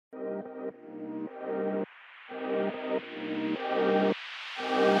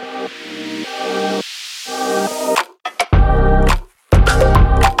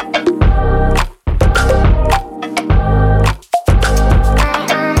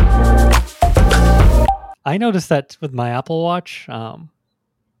I noticed that with my Apple Watch,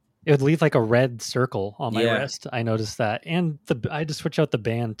 it would leave like a red circle on my Yeah, wrist. I noticed that, and I had to switch out the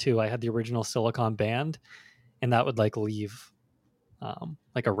band too. I had the original silicone band, and that would like leave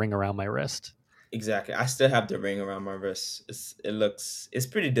like a ring around my wrist. exactly. I still have the ring around my wrist. It's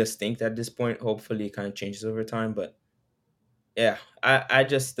pretty distinct at this point. Hopefully, it kind of changes over time. But yeah, I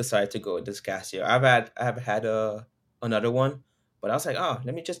just decided to go with this Casio. I have had another one, but I was like, oh,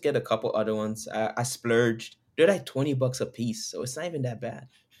 let me just get a couple other ones. I splurged. They're like $20 a piece, so it's not even that bad.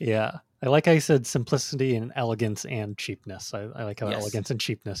 Yeah, I like how you said simplicity and elegance and cheapness. I like how Yes. elegance and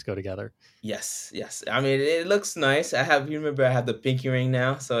cheapness go together. Yes, yes. I mean, it looks nice. You remember I have the pinky ring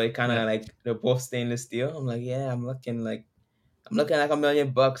now, so it kind Yeah. of like they're both stainless steel. I'm like, yeah, I'm looking like $1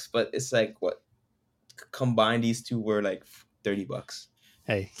 million, but it's like what combined these two were like $30.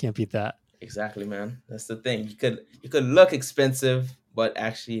 Hey, can't beat that. Exactly, man. That's the thing. You could look expensive, but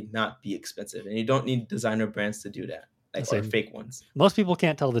actually not be expensive, and you don't need designer brands to do that, I like or say fake ones. most people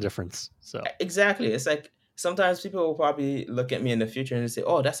can't tell the difference. So Exactly. It's like sometimes people will probably look at me in the future and say,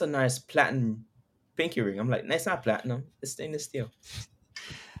 "Oh, that's a nice platinum pinky ring." I'm like, "That's not platinum. It's stainless steel."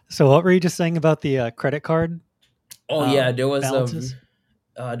 so what were you just saying about the credit card Oh yeah, balances?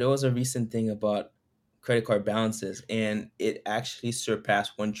 there was a recent thing about credit card balances, and it actually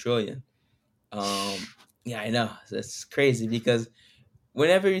surpassed 1 trillion. Um, yeah, I know it's crazy because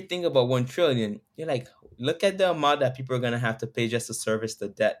whenever you think about 1 trillion, you're like, look at the amount that people are gonna have to pay just to service the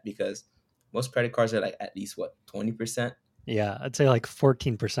debt because most credit cards are like at least what 20%. Yeah, I'd say like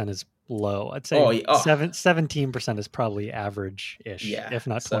 14% is low. I'd Oh say yeah, oh 17% is probably average ish, yeah. if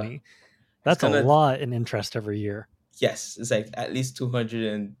not So 20. it's That's a gonna lot in interest every year. yes, it's like at least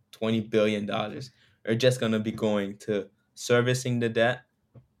 $220 billion are just gonna be going to servicing the debt,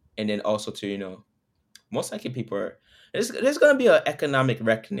 and then also to most likely people are there's gonna be an economic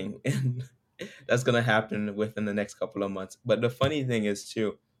reckoning and that's gonna happen within the next couple of months. But the funny thing is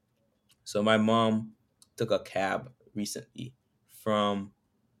too, so my mom took a cab recently from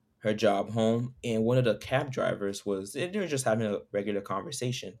her job home, and one of the cab drivers was they were just having a regular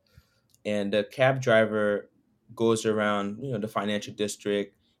conversation, and the cab driver goes around the financial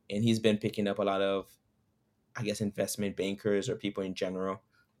district, and he's been picking up a lot of, I guess, investment bankers or people in general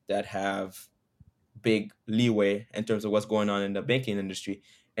that have big leeway in terms of what's going on in the banking industry.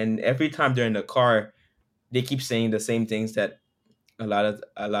 And every time they're in the car, they keep saying the same things that a lot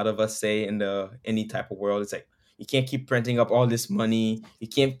of us say in the any type of world. It's like you can't keep printing up all this money. You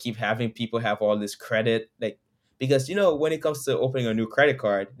can't keep having people have all this credit, like because when it comes to opening a new credit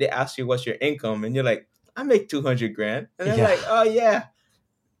card, they ask you what's your income, and you're like, I make 200 grand, and they're Yeah. like, oh yeah,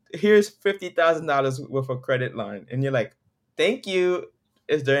 here's $50,000 worth of credit line, and you're like, thank you.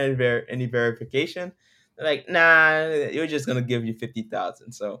 Is there any verification? They're like, nah, you're just gonna give you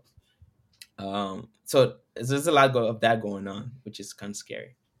 50,000. So there's a lot of that going on, which is kind of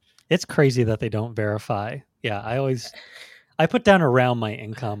scary. It's crazy that they don't verify. Yeah, I put down around my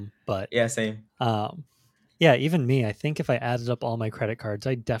income, but Yeah, same. um yeah, even me, I think if I added up all my credit cards,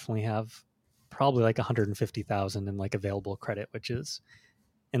 I definitely have probably like 150,000 in like available credit, which is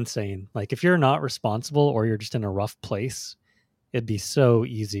insane. Like if you're not responsible or you're just in a rough place, it'd be so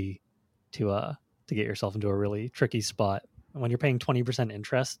easy to get yourself into a really tricky spot. When you're paying 20%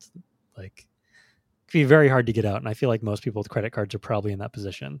 interest, like it can be very hard to get out. And I feel like most people with credit cards are probably in that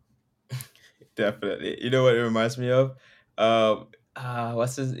position. Definitely. You know what it reminds me of?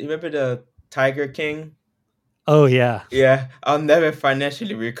 What's his? You remember the Tiger King? Oh yeah. Yeah, I'll never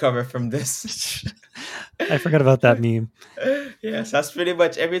financially recover from this. I forgot about that meme. Yes, that's pretty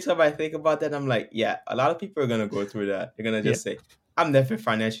much every time I think about that, I'm like, yeah, a lot of people are gonna go through that. They're gonna Yeah. just say, I'm never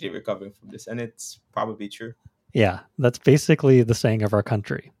financially recovering from this, and it's probably true. Yeah, that's basically the saying of our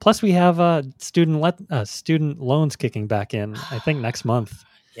country. Plus, we have student loans kicking back in. I think next month,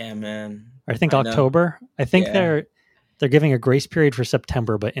 Yeah, man. or I think I know. October. I think Yeah. they're giving a grace period for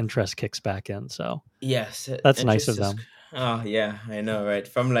September, but interest kicks back in. So Yes. that's nice Interest of is. them. Oh yeah, I know, right?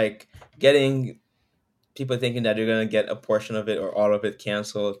 From like getting people thinking that you're gonna get a portion of it or all of it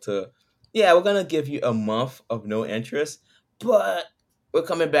canceled to, yeah, we're gonna give you a month of no interest, but we're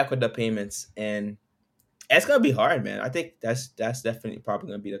coming back with the payments, and it's gonna be hard, man. I think that's definitely probably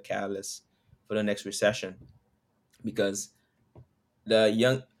gonna be the catalyst for the next recession because the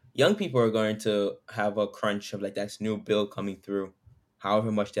young people are going to have a crunch of like that new bill coming through,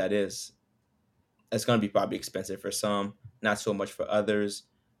 however much that is. It's gonna be probably expensive for some, not so much for others.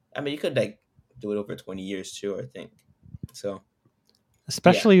 I mean, you could like do it over 20 years too, I think. So yeah.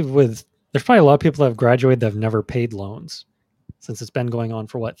 Especially with there's probably a lot of people that have graduated that have never paid loans since it's been going on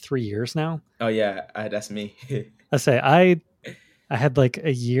for what 3 years now. Oh yeah, that's me. I say I had like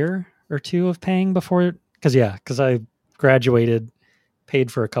a year or two of paying before because I graduated,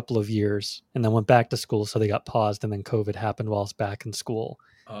 paid for a couple of years, and then went back to school, so they got paused, and then COVID happened while I was back in school,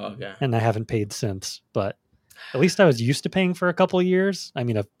 Oh, okay. and I haven't paid since. But at least I was used to paying for a couple of years. I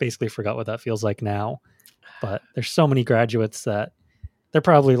mean, I've basically forgot what that feels like now. But there's so many graduates that they're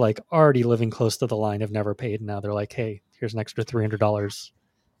probably like already living close to the line, have never paid. And now they're like, hey, here's an extra $300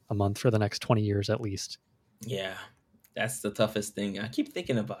 a month for the next 20 years at least. Yeah, that's the toughest thing. I keep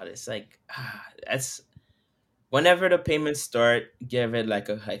thinking about it. It's like that's whenever the payments start, give it like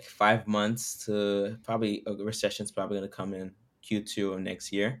 5 months to probably a recession's probably gonna come in Q2 of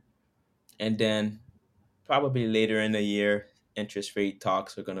next year, and then probably later in the year, interest rate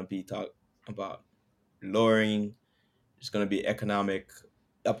talks are gonna be talk about lowering. There's gonna be economic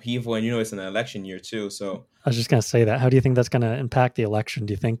upheaval, and it's an election year too. So I was just going to say that. How do you think that's going to impact the election?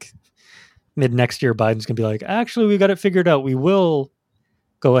 Do you think mid next year Biden's going to be like, actually, we got it figured out. We will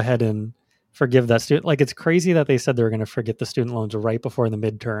go ahead and forgive that student? Like, it's crazy that they said they were going to forget the student loans right before the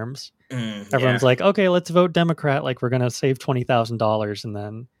midterms. Everyone's yeah, like, okay, let's vote Democrat. Like, we're going to save $20,000. And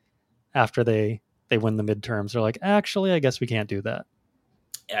then after they win the midterms, they're like, actually, I guess we can't do that.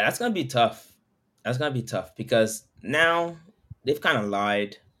 yeah, that's gonna be tough. That's gonna be tough because now they've kind of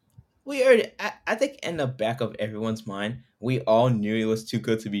lied. We already, I think, in the back of everyone's mind, we all knew it was too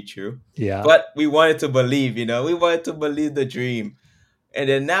good to be true, Yeah. but we wanted to believe. We wanted to believe the dream, and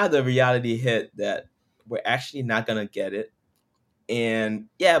then now the reality hit that we're actually not gonna get it. And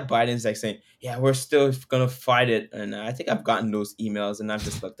yeah, Biden's like saying, "Yeah, we're still gonna fight it." And I think I've gotten those emails, and I've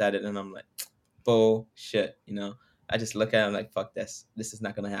just looked at it, and I'm like, "Bullshit," I just look at it, I'm like, "Fuck this! This is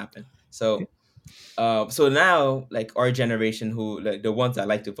not gonna happen." So now, like our generation, who like the ones that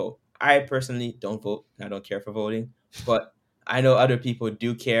like to vote, I personally don't vote. I don't care for voting, but I know other people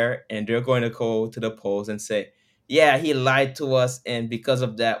do care, and they're going to go to the polls and say, "Yeah, he lied to us, and because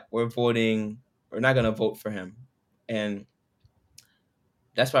of that, we're voting. We're not gonna vote for him," and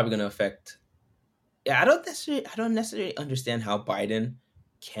that's probably gonna affect. Yeah, I don't necessarily understand how Biden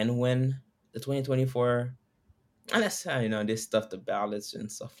can win the 2024 unless they stuff the ballots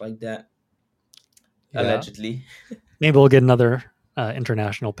and stuff like that. Yeah. Allegedly, Maybe we'll get another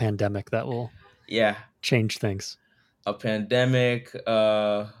international pandemic that will yeah, change things. a pandemic,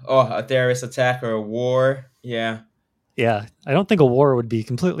 a terrorist attack or a war. Yeah, Yeah, I don't think a war would be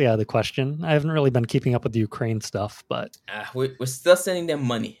completely out of the question. I haven't really been keeping up with the Ukraine stuff, but we're still sending them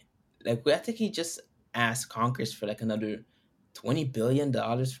money. Like I think he just asked Congress for like another $20 billion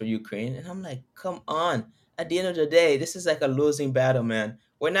for Ukraine, and I'm like, come on. At the end of the day, this is like a losing battle, man.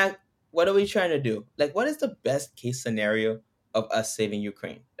 We're not. What are we trying to do? Like, what is the best case scenario of us saving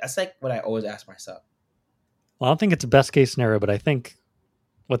Ukraine? That's like what I always ask myself. well, I don't think it's a best case scenario, but I think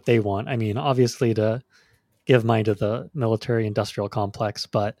what they want, I mean, obviously to give money to the military industrial complex,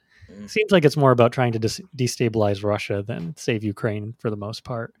 but Mm, it seems like it's more about trying to destabilize Russia than save Ukraine for the most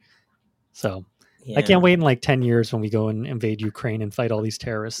part. So I can't yeah. wait in like 10 years when we go and invade Ukraine and fight all these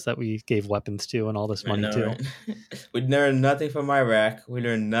terrorists that we gave weapons to and all this I money know, to. right? We learned nothing from Iraq. We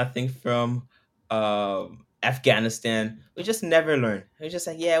learned nothing from Afghanistan. We just never learn. We're just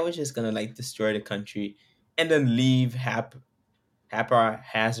like, yeah, we're just gonna like destroy the country and then leave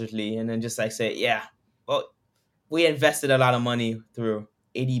haphazardly, and then just like say, yeah, well, we invested a lot of money through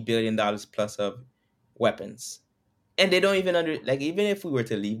 $80 billion plus of weapons, and they don't even like even if we were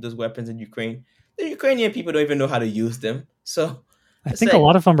to leave those weapons in Ukraine, the Ukrainian people don't even know how to use them. So I it's think a like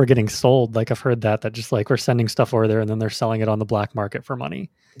lot of them are getting sold. Like I've heard that just like we're sending stuff over there and then they're selling it on the black market for money.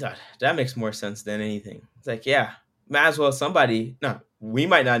 God, that makes more sense than anything. It's like, yeah, might as well somebody. No, we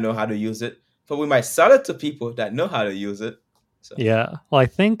might not know how to use it, but we might sell it to people that know how to use it. So Yeah. Well, I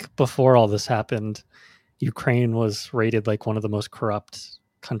think before all this happened, Ukraine was rated like one of the most corrupt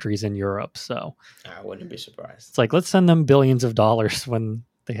countries in Europe. So I wouldn't be surprised. it's like, let's send them billions of dollars when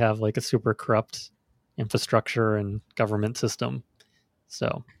they have like a super corrupt infrastructure and government system.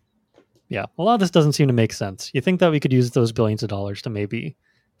 So yeah, a lot of this doesn't seem to make sense. You think that we could use those billions of dollars to maybe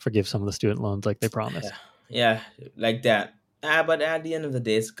forgive some of the student loans like they Yeah, promised? yeah, like that. But at the end of the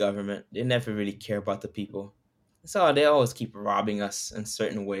day, it's government. They never really care about the people. So they always keep robbing us in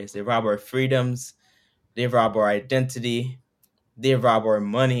certain ways. They rob our freedoms. They rob our identity. They rob our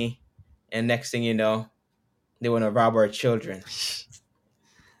money. And next thing you know, they want to rob our children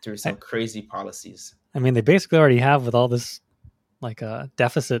through I, some crazy policies. I mean, they basically already have with all this like a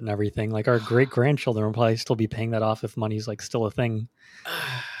deficit and everything. Like our great grandchildren will probably still be paying that off if money's like still a thing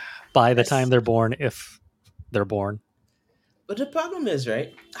by the time That's they're born, if they're born. But the problem is,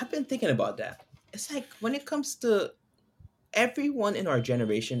 right? I've been thinking about that. It's like when it comes to everyone in our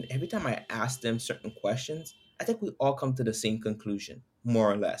generation, every time I ask them certain questions, I think we all come to the same conclusion,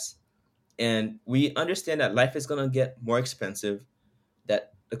 more or less. And we understand that life is going to get more expensive,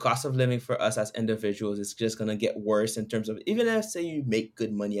 that the cost of living for us as individuals is just going to get worse in terms of, even if say you make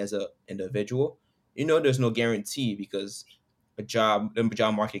good money as a individual, there's no guarantee because the job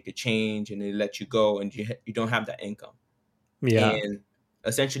market could change and they let you go and you don't have that income. Yeah. And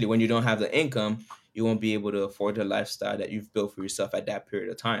essentially, when you don't have the income, you won't be able to afford the lifestyle that you've built for yourself at that period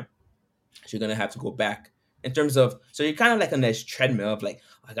of time. So you're gonna have to go back in terms of, so you're kind of like on this treadmill of like,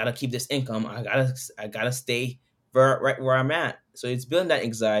 I gotta keep this income, I gotta stay right where I'm at. So it's building that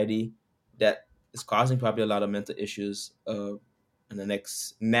anxiety that is causing probably a lot of mental issues in the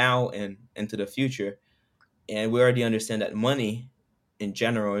next now and into the future. And we already understand that money in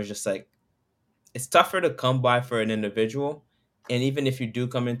general is just like, it's tougher to come by for an individual. And even if you do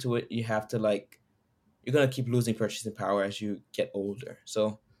come into it, you have to like, you're gonna keep losing purchasing power as you get older.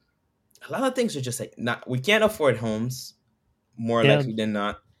 So a lot of things are just like, not, we can't afford homes more Yeah. likely than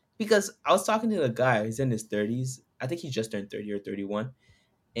not. Because I was talking to a guy, he's in his 30s. I think he just turned 30 or 31.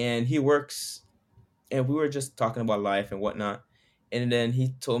 And he works, and we were just talking about life and whatnot. And then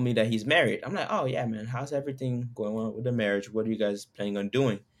he told me that he's married. I'm like, oh yeah, man, how's everything going on with the marriage? What are you guys planning on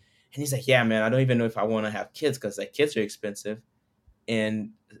doing? And he's like, yeah, man, I don't even know if I want to have kids because like kids are expensive.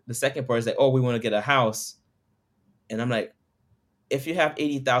 And the second part is like, oh, we want to get a house. And I'm like, if you have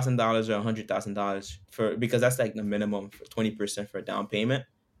 $80,000 or $100,000 for, because that's like the minimum for 20% for a down payment,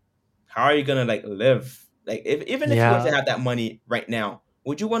 how are you gonna like live? Like, if even if you were to Yeah. have that money right now,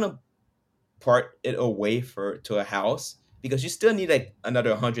 would you want to part it away for to a house? Because you still need like another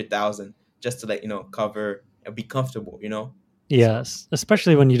 100,000 just to like cover and be comfortable. So Yes.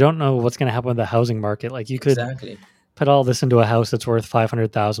 Especially when you don't know what's going to happen with the housing market. Like you could exactly. put all this into a house that's worth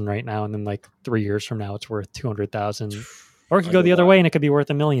 500,000 right now, and then like 3 years from now, it's worth 200,000, or it could go the other way Underwater. and it could be worth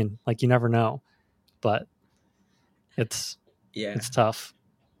 1 million. Like you never know, but it's Yeah. it's tough.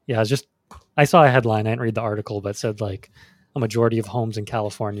 Yeah, it's just I saw a headline. I didn't read the article, but it said like a majority of homes in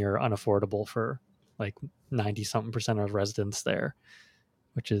California are unaffordable for like 90 something percent of residents there,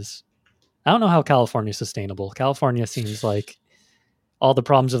 which is I don't know how California is sustainable. California seems like all the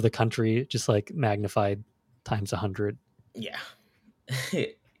problems of the country just like magnified times 100. Yeah.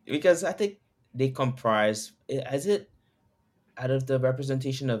 Because I think they comprise, as it, out of the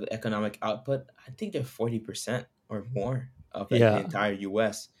representation of economic output, I think they're 40% or more of like the Yeah. entire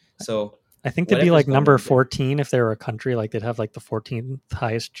US. So I think they'd be whatever's like going number on there, 14 if they were a country. Like they'd have like the 14th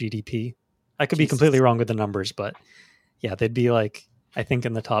highest GDP. I could be completely Jesus. wrong with the numbers, but yeah, they'd be like, I think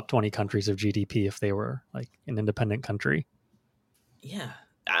in the top 20 countries of GDP if they were like an independent country. Yeah,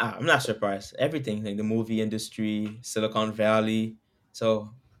 I'm not surprised. Everything, like the movie industry, Silicon Valley.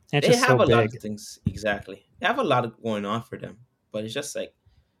 So And it's they just so have a lot of big. things, exactly. They have a lot of going on for them, but it's just like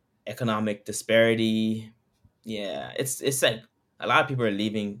economic disparity. Yeah, it's like a lot of people are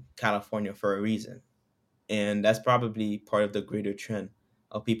leaving California for a reason, and that's probably part of the greater trend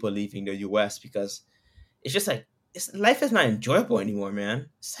of people leaving the US because it's just like, life is not enjoyable anymore, man.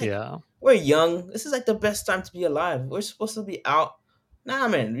 It's like, Yeah. we're young. This is like the best time to be alive. We're supposed to be out. Nah,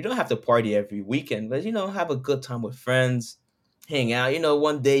 man, you don't have to party every weekend, but have a good time with friends, hang out.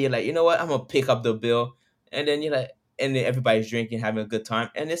 One day you're like, you know what, I'm gonna pick up the bill, and then you're like, and then everybody's drinking, having a good time,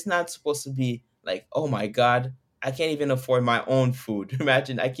 and it's not supposed to be like, oh my god, I can't even afford my own food.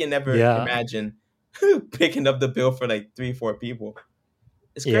 Imagine, I can never Yeah. imagine picking up the bill for like 3, 4 people.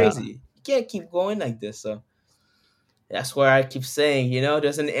 It's Yeah. crazy. You can't keep going like this. So that's why I keep saying,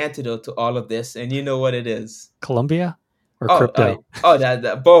 there's an antidote to all of this, and you know what it is. Colombia or Oh, oh, crypto? oh,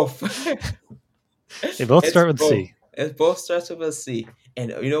 that both. They both It's start with both. C. It both starts with a C.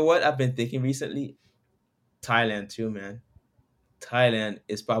 And you know what? I've been thinking recently, Thailand too, man. Thailand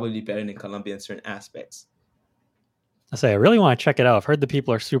is probably better than Colombia in certain aspects. I say I really want to check it out. I've heard the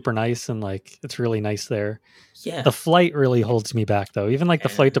people are super nice and like it's really nice there. The Yeah, flight really holds me back though. Even like the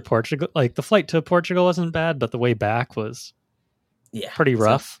flight to and Portugal, like the flight to Portugal wasn't bad, but the way back was yeah. pretty So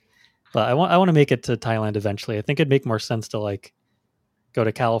rough. But I want to make it to Thailand eventually. I think it'd make more sense to like go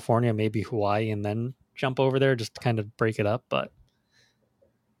to California, maybe Hawaii, and then jump over there just to kind of break it up. But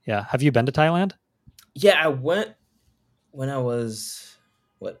yeah, have you been to Thailand? yeah, I went when I was,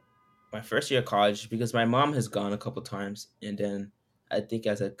 what, my first year of college, because my mom has gone a couple times, and then I think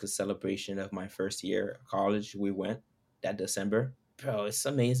as a celebration of my first year of college, we went that December. Bro, it's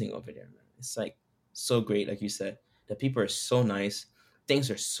amazing over there, man. It's like so great, like you said. The people are so nice.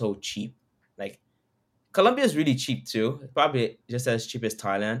 Things are so cheap. Like, Colombia is really cheap too, probably just as cheap as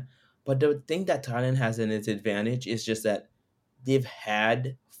Thailand. But the thing that Thailand has in its advantage is just that they've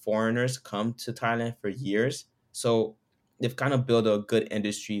had foreigners come to Thailand for years. So they've kind of built a good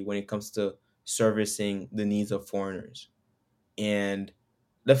industry when it comes to servicing the needs of foreigners. And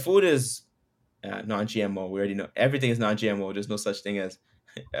The food is non-GMO. We already know everything is non-GMO. There's no such thing as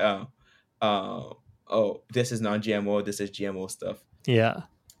uh, uh, oh, this is non-GMO. This is GMO stuff, Yeah.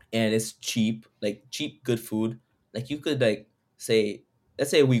 and it's cheap, like cheap, good food. Like you could like say,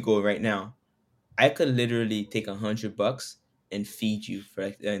 let's say we go right now. I could literally take $100 and feed you for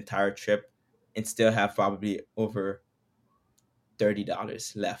like the entire trip, and still have probably over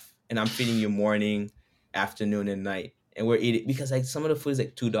 $30 left. And I'm feeding you morning, afternoon, and night. And we're eating because like some of the food is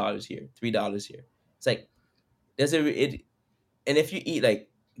like $2 here, $3 here. It's like there's a it, and if you eat like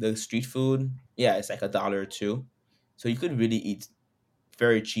the street food, yeah, it's like $1 or two. So you could really eat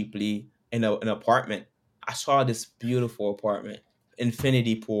very cheaply in an apartment. I saw this beautiful apartment,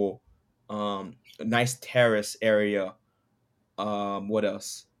 infinity pool, a nice terrace area. What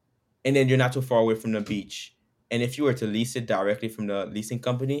else? And then you're not too far away from the beach. And if you were to lease it directly from the leasing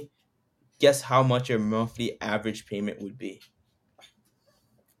company, guess how much your monthly average payment would be?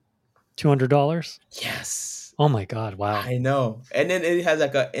 $200. Yes, Oh my god, wow. I know. And then it has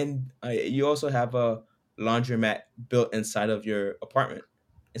like you also have a laundromat built inside of your apartment.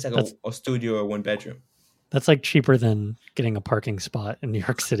 It's like That's a studio or one bedroom. that's like cheaper than getting a parking spot in New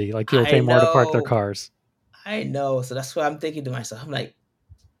York City. Like people pay I more to park their know. cars. I know. So that's what I'm thinking to myself. I'm like,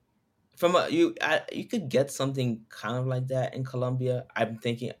 you could get something kind of like that in Colombia. I'm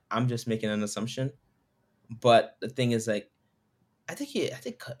thinking I'm just making an assumption, but the thing is like I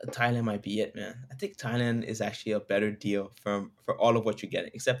think Thailand might be it, man. I think Thailand is actually a better deal for all of what you're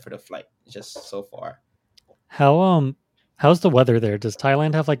getting, except for the flight. Just so far, How's the weather there? Does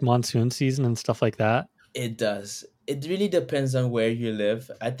Thailand have like monsoon season and stuff like that? it does. It really depends on where you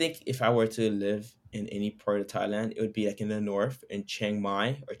live. I think if I were to live in any part of Thailand, it would be like in the north, in Chiang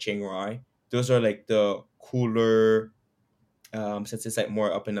Mai or Chiang Rai. Those are like the cooler, since it's like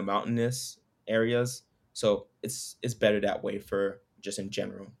more up in the mountainous areas. So it's better that way for just in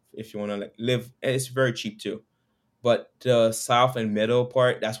general. If you want to like live, and it's very cheap too. But the south and middle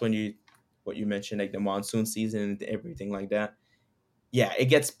part, that's when you what you mentioned, like the monsoon season and everything like that. Yeah, it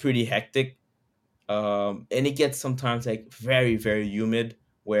gets pretty hectic. And it gets sometimes like very, very humid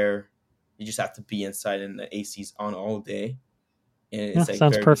where you just have to be inside and the AC's on all day. And Yeah, it's like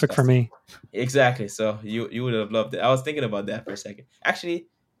sounds very perfect for disgusting. me. Exactly. So you would have loved it. I was thinking about that for a second. Actually,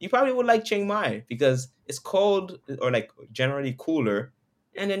 you probably would like Chiang Mai because it's cold or like generally cooler,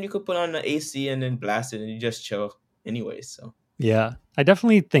 and then you could put on the AC and then blast it and you just chill anyways. So Yeah. I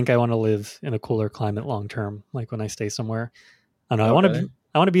definitely think I want to live in a cooler climate long term, like when I stay somewhere. I don't know, oh really?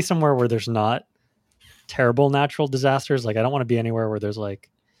 I want to be somewhere where there's not terrible natural disasters. Like I don't want to be anywhere where there's like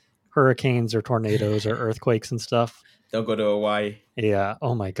hurricanes or tornadoes or earthquakes and stuff. Don't go to Hawaii. Yeah.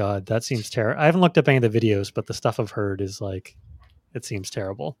 Oh my god, that seems terrible. I haven't looked up any of the videos, but the stuff I've heard is like it seems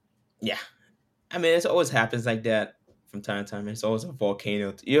terrible. Yeah, I mean it always happens like that from time to time. It's always a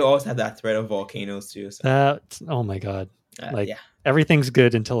volcano. You always have that threat of volcanoes too. So That oh my god. Like yeah, everything's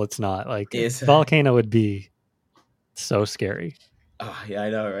good until it's not. Like a it's volcano would be so scary. oh yeah, I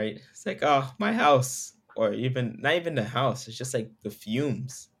know, right? It's like oh my house, or even not even the house. It's just like the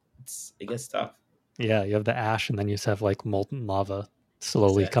fumes. It gets tough. Yeah, you have the ash and then you just have like molten lava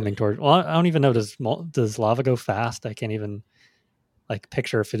slowly Exactly. coming toward. Well, I don't even know, does lava go fast? I can't even like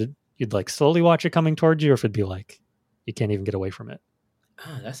picture if it you'd like slowly watch it coming towards you or if it'd be like you can't even get away from it.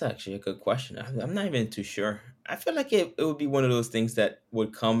 Ah, that's actually a good question. I'm not even too sure. I feel like it would be one of those things that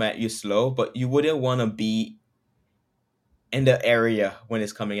would come at you slow, but you wouldn't want to be in the area when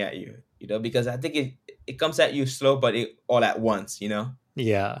it's coming at you, because I think it comes at you slow, but it all at once,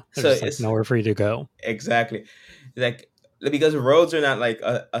 Yeah, there's So just like it's nowhere for you to go. exactly like because roads are not like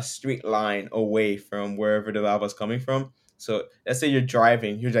a straight line away from wherever the lava's coming from. So let's say you're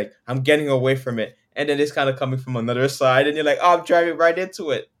driving, you're like, I'm getting away from it, and then it's kind of coming from another side, and you're like, oh, I'm driving right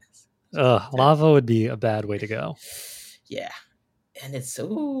into it. It's Lava would be a bad way to go. yeah, and it's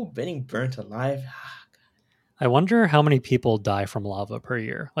so being burnt alive. I wonder how many people die from lava per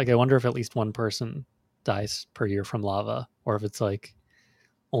year. Like, I wonder if at least one person dies per year from lava, or if it's like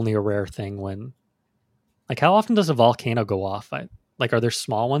only a rare thing when, like, how often does a volcano go off? Like, are there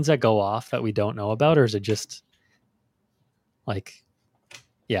small ones that go off that we don't know about, or is it just like,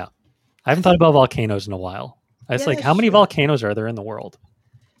 yeah, I I haven't thought think about volcanoes in a while. I was yeah, like, that's how many true. volcanoes are there in the world?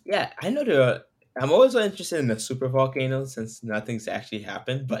 Yeah, I know there are. I'm always interested in the super volcanoes since nothing's actually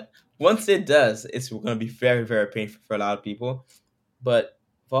happened. But once it does, it's going to be very, very painful for a lot of people. But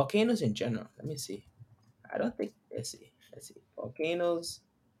volcanoes in general, let me see. I don't think. Let's see. Let's see. Volcanoes.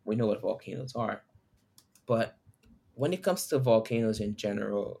 We know what volcanoes are, but when it comes to volcanoes in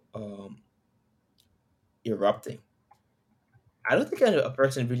general, erupting, I don't think a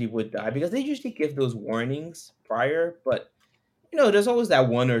person really would die because they usually give those warnings prior. But there's always that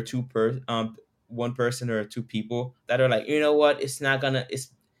one person or two people that are like, you know what, it's not gonna.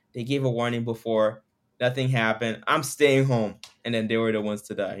 It's they gave a warning before, nothing happened. I'm staying home, and then they were the ones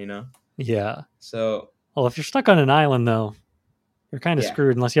to die. Yeah. So Well, if you're stuck on an island though, you're kind of yeah,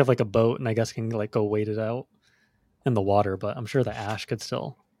 screwed unless you have like a boat and I guess can like go wait it out in the water. But I'm sure the ash could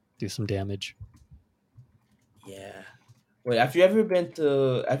still do some damage. yeah. Wait, have you ever been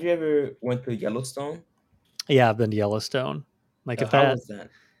to? Have you ever went to Yellowstone? Yeah, I've been to Yellowstone. Like if How that was that?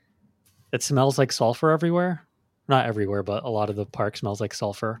 it smells like sulfur everywhere. Not everywhere, but a lot of the park smells like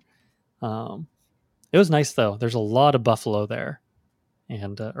sulfur. Um, it was nice though. There's a lot of buffalo there,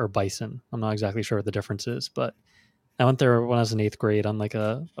 and or bison. I'm not exactly sure what the difference is, but I went there when I was in eighth grade on like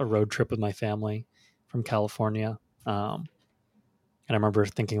a road trip with my family from California. And I remember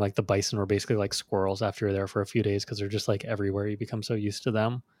thinking like the bison were basically like squirrels after you're there for a few days because they're just like everywhere. You become so used to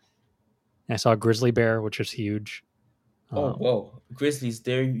them. And I saw a grizzly bear, which is huge. Oh, Um, whoa! Grizzlies,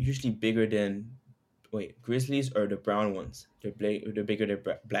 they're usually bigger than. Wait, grizzlies are the brown ones. They're bigger than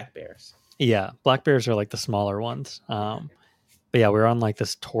black bears. yeah, black bears are like the smaller ones. But yeah, we were on like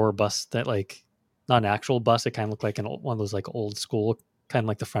this tour bus that like not an actual bus. It kind of looked like one of those like old school, kind of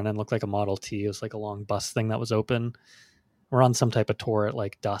like the front end looked like a Model T. It was like a long bus thing that was open. We're on some type of tour at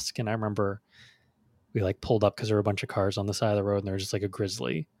like dusk, and I remember we like pulled up because there were a bunch of cars on the side of the road, and there was just like a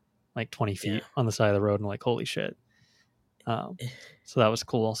grizzly, like 20 Yeah. feet on the side of the road, and like holy shit. Um, so that was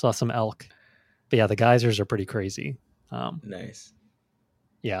cool. Saw some elk, but yeah, the geysers are pretty crazy. Um, Nice.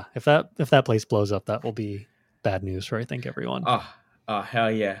 yeah, if that place blows up, that will be bad news for I think everyone. Oh, oh,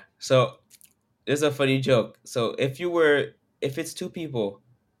 hell yeah. So there's a funny joke. So if it's two people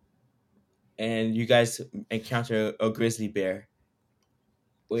and you guys encounter a grizzly bear,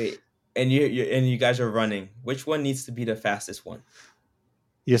 wait, and you guys are running, which one needs to be the fastest one?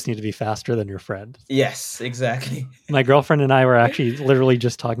 You just need to be faster than your friend. Yes, exactly. My girlfriend and I were actually literally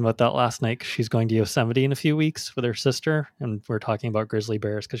just talking about that last night. 'Cause she's going to Yosemite in a few weeks with her sister, and we're talking about grizzly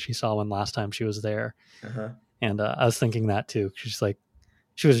bears because she saw one last time she was there. Uh-huh. And I was thinking that too. She's like,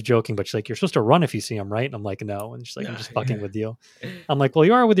 she was joking, but she's like, "You're supposed to run if you see them, right?" And I'm like, "No." And she's like, "I'm No. just fucking with you." I'm like, "Well,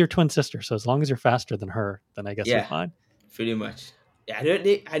 you are with your twin sister, so as long as you're faster than her, then I guess you're Yeah, fine." pretty much. Yeah,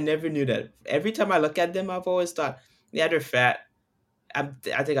 I never knew that. Every time I look at them, I've always thought, yeah, they're fat. I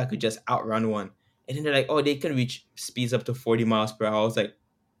think I could just outrun one. And then they're like, oh, they can reach speeds up to 40 miles per hour. I was like,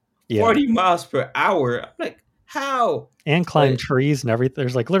 Yeah, 40 miles per hour? I'm like, how? and climb But trees and everything.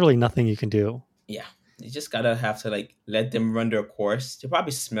 There's like literally nothing you can do. yeah, you just gotta have to like let them run their course. They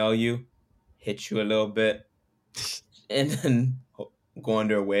probably smell you, hit you a little bit, and then go on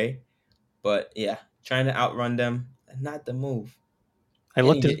their way. But yeah, trying to outrun them, not the move. I Then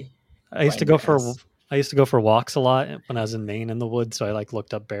you looked at. get I used right to in go their for. ass. I used to go for walks a lot when I was in Maine in the woods, so I like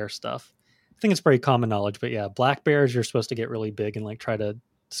looked up bear stuff. I think it's pretty common knowledge, but yeah, black bears you're supposed to get really big and like try to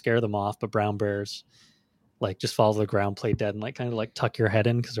scare them off, but brown bears like just fall to the ground, play dead, and like kind of like tuck your head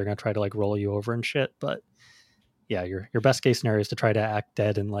in because they're gonna try to like roll you over and shit. But yeah, your best case scenario is to try to act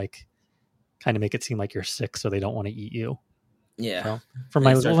dead and like kind of make it seem like you're sick so they don't want to eat you. Yeah, So from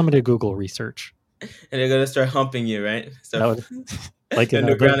my and start limited Google research, and they're gonna start humping you, right? that Start would like in on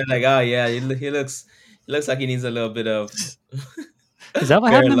the the ground and like, oh yeah, he looks like he needs a little bit of is that what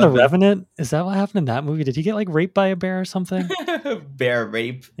bear happened in the loving. Revenant? Is that what happened in that movie? Did he get like raped by a bear or something? Bear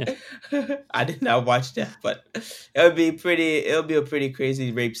rape. Yeah, I did not watch that, but it'll be a pretty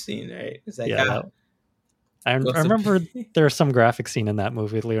crazy rape scene, right? It's like yeah. I goes to remember there was some graphic scene in that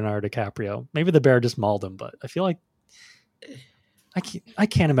movie with Leonardo DiCaprio. Maybe the bear just mauled him, but I feel like I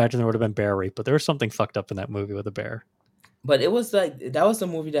can't imagine there would have been bear rape, but there was something fucked up in that movie with a bear. but it was like that was the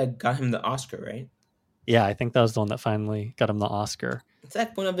movie that got him the Oscar, right? Yeah, I think that was the one that finally got him the Oscar. It's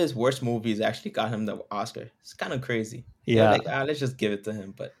like one of his worst movies actually got him the Oscar. It's kind of crazy. They're Yeah, like, let's just give it to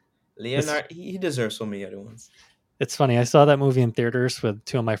him. But it's Leonard, he deserves so many other ones. it's funny. I saw that movie in theaters with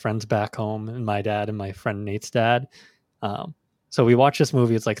two of my friends back home, and my dad and my friend Nate's dad. Um, so we watched this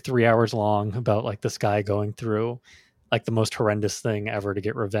movie. It's like 3 hours long about like this guy going through like the most horrendous thing ever to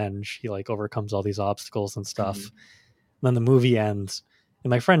get revenge. He like overcomes all these obstacles and stuff. Mhm. And then the movie ends, and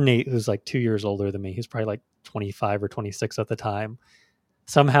my friend Nate, who's like 2 years older than me, he's probably like 25 or 26 at the time,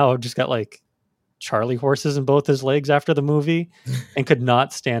 somehow just got like Charlie horses in both his legs after the movie and could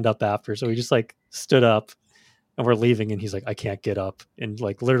not stand up after. So he just like stood up and we're leaving and he's like, I can't get up. And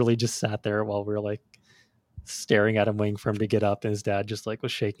like literally just sat there while we were like staring at him, waiting for him to get up. And his dad just like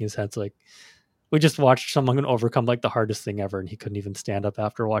was shaking his head. It's like, we just watched someone overcome like the hardest thing ever and he couldn't even stand up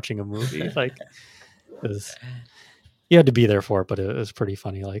after watching a movie. Like it was, you had to be there for it, but it was pretty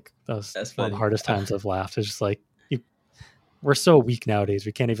funny. Like that was That's one of the funny. hardest times I've laughed. It's just like, we're so weak nowadays.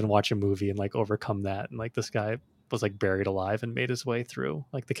 We can't even watch a movie and like overcome that. And like this guy was like buried alive and made his way through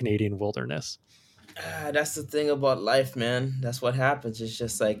like the Canadian wilderness. That's the thing about life, man. That's what happens. It's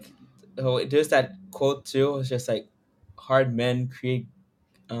just like, oh, there's that quote too. It's just like, hard men create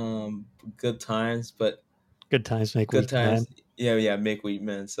good times, but Good times make good weak times, men, yeah, yeah, make weak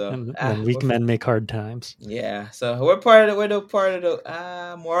men. So and then weak men make hard times. yeah, so we're part of the, we're the part of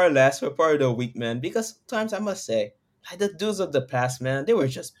the more or less we're part of the weak men, because sometimes I must say, like the dudes of the past, man, they were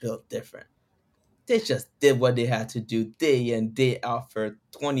just built different. They just did what they had to do day in day out for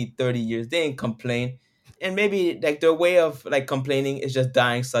 20, 30 years. They didn't complain, and maybe like their way of like complaining is just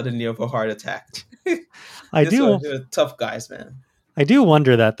dying suddenly of a heart attack. I This was do they were tough guys, man. I do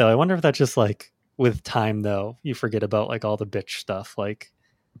wonder that though. I wonder if that's just like with time though, you forget about like all the bitch stuff. Like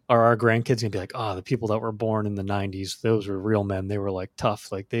are our grandkids gonna be like, oh, the people that were born in the '90s, those were real men. They were like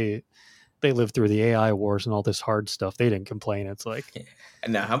tough. Like they lived through the AI wars and all this hard stuff. They didn't complain. It's like, Yeah.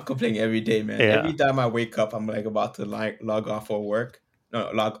 And now I'm complaining every day, man. yeah, Every time I wake up, I'm like about to like log off for work.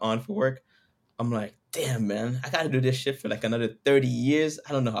 No, log on for work. I'm like, damn, man, I gotta do this shit for like another 30 years.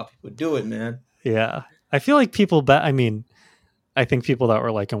 I don't know how people do it, man. yeah. I feel like people. I mean, I think people that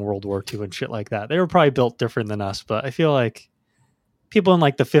were like in World War II and shit like that, they were probably built different than us. But I feel like people in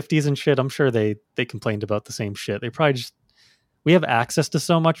like the '50s and shit, I'm sure they complained about the same shit. They probably just we have access to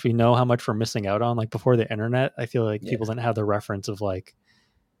so much. We know how much we're missing out on. Like before the internet, I feel like Yeah, people didn't have the reference of like,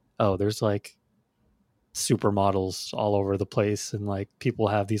 oh, there's like supermodels all over the place and like people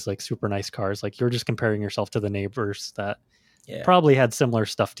have these like super nice cars. Like you're just comparing yourself to the neighbors that yeah, probably had similar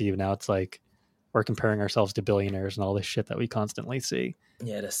stuff to you. Now it's like we're comparing ourselves to billionaires and all this shit that we constantly see.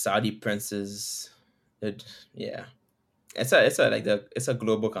 yeah. The Saudi princes, yeah. It's a like the it's a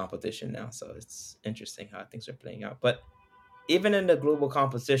global competition now, so it's interesting how things are playing out. But even in the global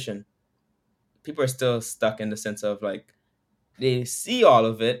competition, people are still stuck in the sense of like they see all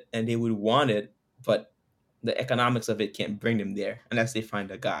of it and they would want it, but the economics of it can't bring them there unless they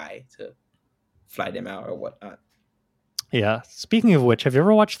find a guy to fly them out or whatnot. Yeah. Speaking of which, have you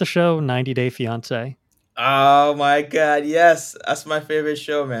ever watched the show 90 Day Fiance? Oh my god, yes, that's my favorite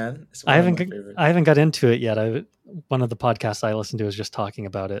show, man. It's I one of haven't my g- I favorites. haven't got into it yet. One of the podcasts I listened to was just talking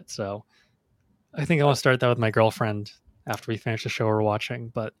about it, so I think I Uh, want to start that with my girlfriend after we finish the show we're watching.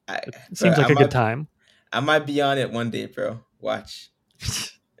 But I, it bro, seems like a good time. I might be on it one day, bro. Watch.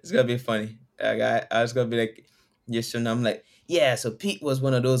 It's gonna be funny. I was gonna be like, yes, and I'm like, yeah. So Pete was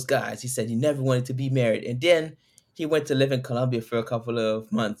one of those guys. He said he never wanted to be married, and then he went to live in Colombia for a couple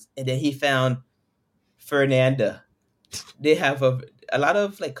of months, and then he found Fernanda. They have a lot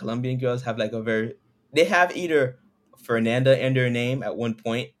of like Colombian girls have like a very they have either Fernanda in their name at one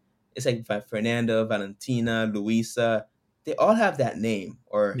point. It's like Fernanda, Valentina, Luisa. They all have that name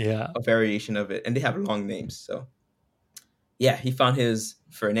or Yeah. a variation of it, and they have long names. So yeah, he found his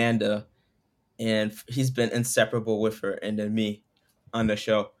Fernanda, and he's been inseparable with her. And then me on the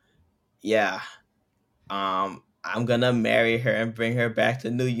show, yeah, I'm gonna marry her and bring her back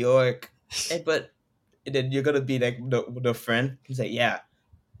to New York. But then you're gonna be like the friend. He's like, yeah,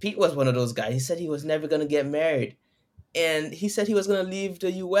 Pete was one of those guys. He said he was never gonna get married, and he said he was gonna leave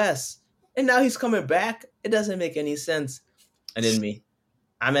the U.S. And now he's coming back. It doesn't make any sense. And then me,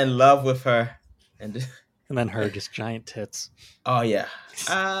 I'm in love with her, and And then her just giant tits. oh yeah,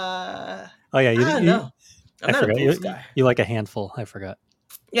 uh, Oh yeah, I don't know. I'm I not a forgot. boobs guy. You like a handful. I forgot.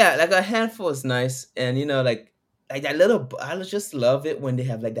 Yeah, like a handful is nice, and like that little. I just love it when they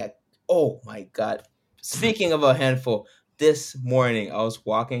have like that. Oh my god! Speaking of a handful, this morning I was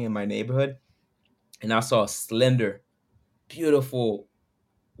walking in my neighborhood, and I saw a slender, beautiful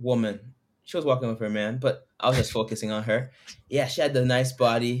woman. She was walking with her man, but I was just focusing on her. Yeah, she had the nice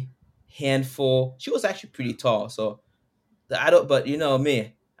body, handful. She was actually pretty tall, so I don't. But you know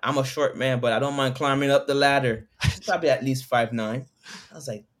me, I'm a short man, but I don't mind climbing up the ladder. She's probably at least 5'9". I was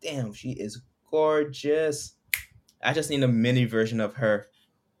like, damn, she is gorgeous. I just need a mini version of her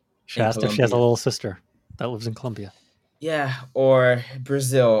She in asked if she has a Colombia. little sister that lives in Colombia. Yeah, or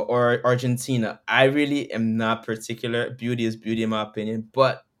Brazil or Argentina. I really am not particular. Beauty is beauty in my opinion,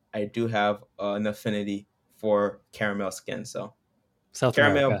 but I do have an affinity for caramel skin. So South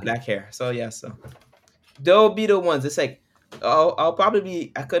caramel America. black hair. So yeah, so they'll be the ones. It's like I'll probably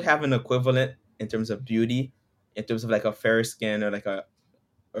be. I could have an equivalent in terms of beauty, in terms of like a fair skin or like a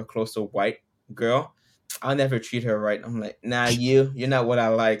close to white girl. I'll never treat her right. I'm like, nah, you're not what I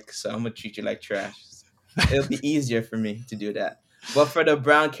like, so I'm gonna treat you like trash. It'll be easier for me to do that. But for the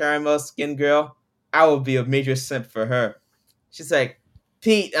brown caramel skin girl, I will be a major simp for her. She's like,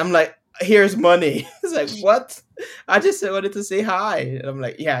 Pete, I'm like, here's money. It's like, what? I just wanted to say hi. And I'm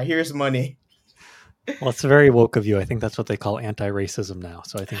like, yeah, here's money. Well, it's very woke of you. I think that's what they call anti-racism now.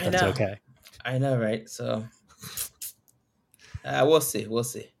 So I think I that's know. okay. I know, right? So We'll see. We'll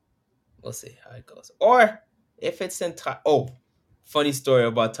see. We'll see how it goes. Or if it's in Thailand. Oh, funny story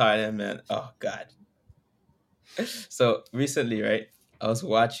about Thailand, man. Oh God. So recently, right? I was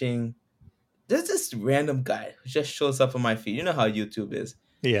watching. There's this random guy who just shows up on my feed. You know how YouTube is.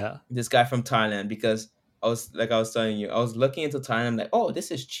 Yeah. This guy from Thailand, because I was telling you, I was looking into Thailand, like, oh,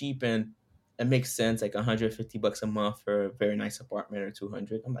 this is cheap and it makes sense, like $150 a month for a very nice apartment or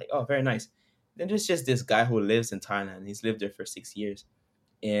 200. I'm like, oh, very nice. Then there's just this guy who lives in Thailand. He's lived there for 6 years,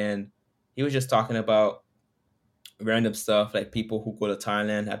 and he was just talking about random stuff, like people who go to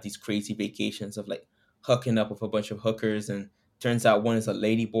Thailand have these crazy vacations of like hooking up with a bunch of hookers, and turns out one is a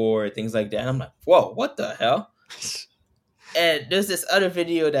ladyboy or things like that. And I'm like, whoa, what the hell? And there's this other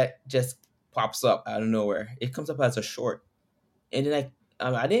video that just pops up out of nowhere. It comes up as a short, and then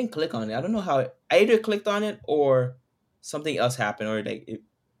I didn't click on it. I don't know how I either clicked on it or something else happened, or like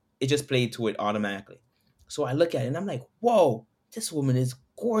it just played to it automatically. So I look at it and I'm like, whoa, this woman is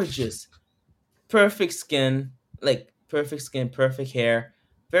gorgeous, perfect skin, like perfect skin, perfect hair,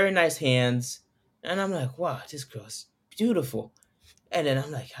 very nice hands, and I'm like, wow, this girl's beautiful. And then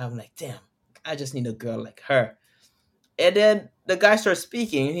I'm like, damn, I just need a girl like her. And then the guy starts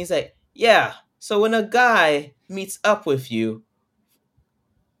speaking, and he's like, yeah, so when a guy meets up with you,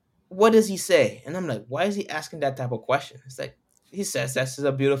 what does he say? And I'm like, why is he asking that type of question? It's like, he says, that's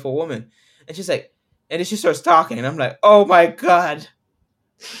a beautiful woman. And she's like, and then she starts talking, and I'm like, oh my God,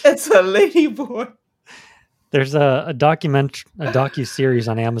 it's a lady boy. There's a docu series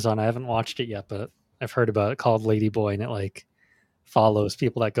on Amazon. I haven't watched it yet, but I've heard about it, called Ladyboy, and it like follows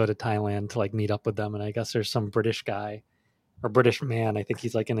people that go to Thailand to like meet up with them. And I guess there's some British guy or British man. I think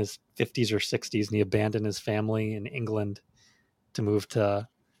he's like in his 50s or 60s, and he abandoned his family in England to move to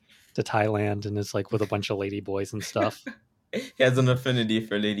Thailand, and is like with a bunch of ladyboys and stuff. He has an affinity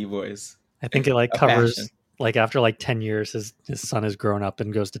for lady boys, I think it like a passion. covers like after like 10 years his son has grown up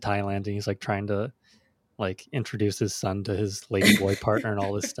and goes to Thailand, and he's like trying to like introduce his son to his ladyboy partner and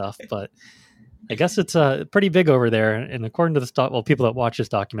all this stuff. But I guess it's pretty big over there. And according to the people that watch this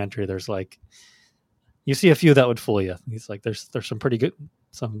documentary, there's like you see a few that would fool you. He's like, there's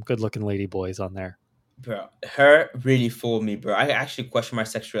some good looking lady boys on there. Bro, her really fooled me, bro. I actually questioned my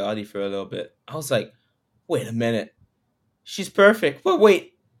sexuality for a little bit. I was like, wait a minute. She's perfect. But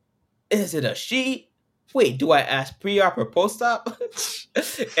wait, is it a she? Wait, do I ask pre-op or post-op?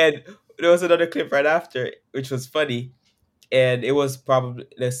 And there was another clip right after, which was funny. And it was probably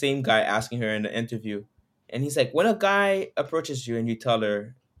the same guy asking her in the interview. And he's like, when a guy approaches you and you tell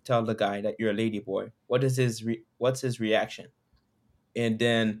the guy that you're a lady boy, what's his reaction? And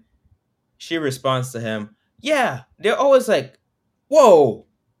then she responds to him, yeah, they're always like, whoa,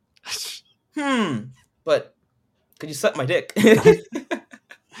 but could you suck my dick?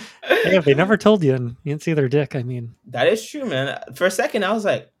 Hey, if they never told you and you didn't see their dick, I mean, That is true, man. For a second, I was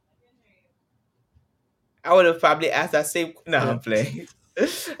like, I would have probably asked that same. No, yeah. I'm playing.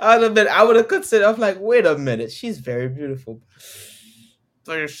 I would have considered. I'm like, wait a minute, she's very beautiful.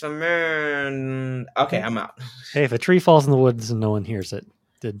 There's a man. Okay, I'm out. Hey, if a tree falls in the woods and no one hears it,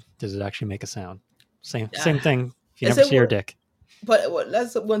 did it actually make a sound? Same thing. If you Is never it see her what? dick,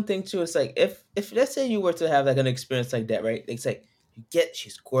 That's the one thing too. It's like if let's say you were to have like an experience like that, right? It's like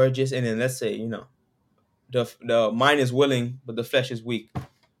she's gorgeous, and then let's say the mind is willing but the flesh is weak.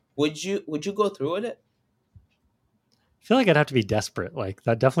 Would you go through with it? I feel like I'd have to be desperate. Like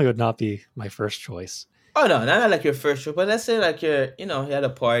that definitely would not be my first choice. Oh no, not like your first trip, but let's say like you had a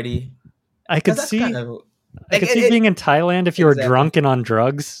party, I because could that's kind see of I like could see being in Thailand if you were exactly drunk and on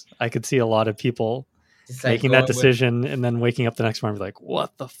drugs. I could see a lot of people just like making that going with. decision and then waking up the next morning and be like,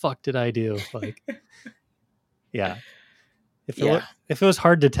 "What the fuck did I do?" Like, yeah. Yeah, If it was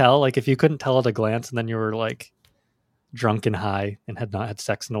hard to tell, like if you couldn't tell at a glance, and then you were like drunk and high and had not had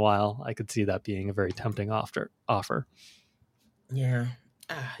sex in a while, I could see that being a very tempting offer. yeah,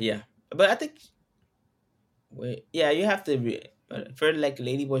 yeah. But I think wait, yeah, you have to for like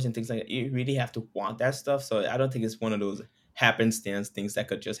ladyboys and things like that. You really have to want that stuff. So I don't think it's one of those happenstance things that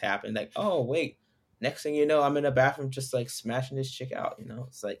could just happen. Like, oh wait, next thing you know, I'm in the bathroom just like smashing this chick out.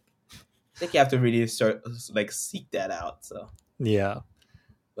 It's like I think you have to really start like seek that out. So, Yeah.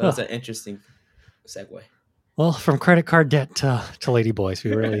 but Huh. that's an interesting segue. Well, from credit card debt to Ladyboys,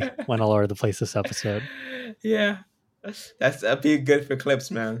 we really went all over the place this episode. Yeah, that'd be good for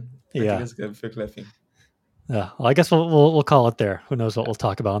clips, man. I think Yeah. it's good for clipping. Yeah. Well, I guess we'll call it there. Who knows what we'll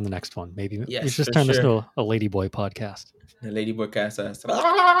talk about on the next one? Maybe we should Yes, just for turn this sure. into a Ladyboy podcast. The Ladyboy cast us.